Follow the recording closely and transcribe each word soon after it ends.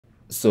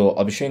So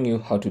I'll be showing you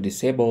how to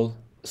disable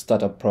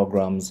startup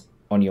programs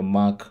on your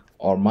Mac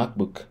or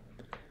MacBook.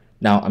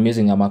 Now I'm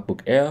using a MacBook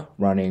Air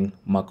running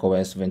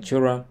macOS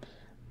Ventura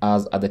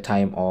as at the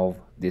time of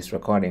this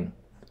recording.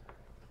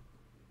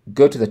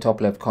 Go to the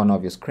top left corner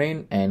of your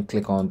screen and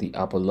click on the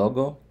Apple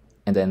logo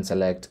and then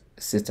select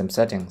System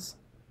Settings.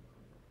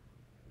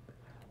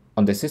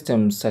 On the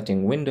System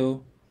Setting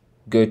window,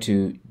 go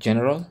to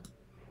General,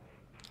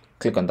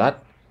 click on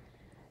that,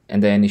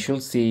 and then you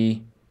should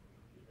see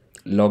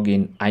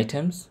Login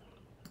Items.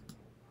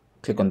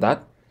 Click on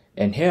that,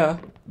 and here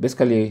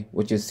basically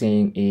what you're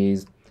seeing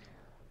is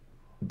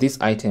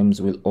these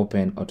items will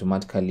open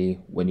automatically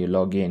when you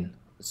log in.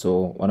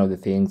 So one of the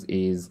things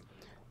is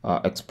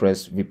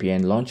Express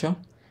VPN launcher,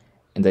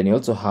 and then you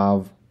also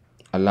have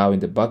allow in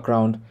the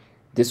background.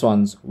 These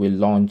ones will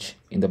launch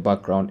in the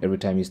background every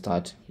time you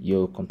start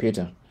your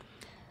computer.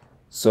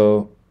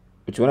 So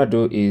what you want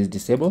to do is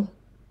disable,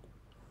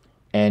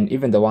 and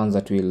even the ones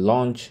that will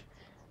launch,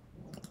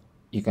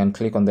 you can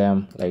click on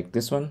them like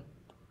this one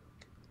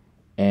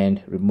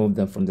and remove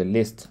them from the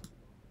list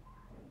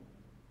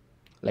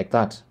like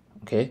that.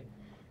 Okay,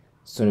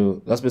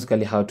 so that's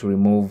basically how to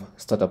remove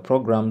startup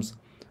programs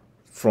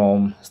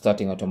from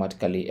starting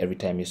automatically every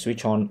time you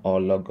switch on or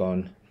log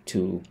on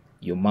to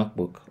your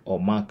MacBook or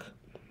Mac.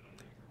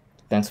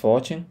 Thanks for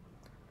watching.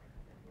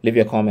 Leave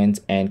your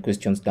comments and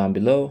questions down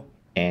below,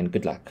 and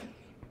good luck.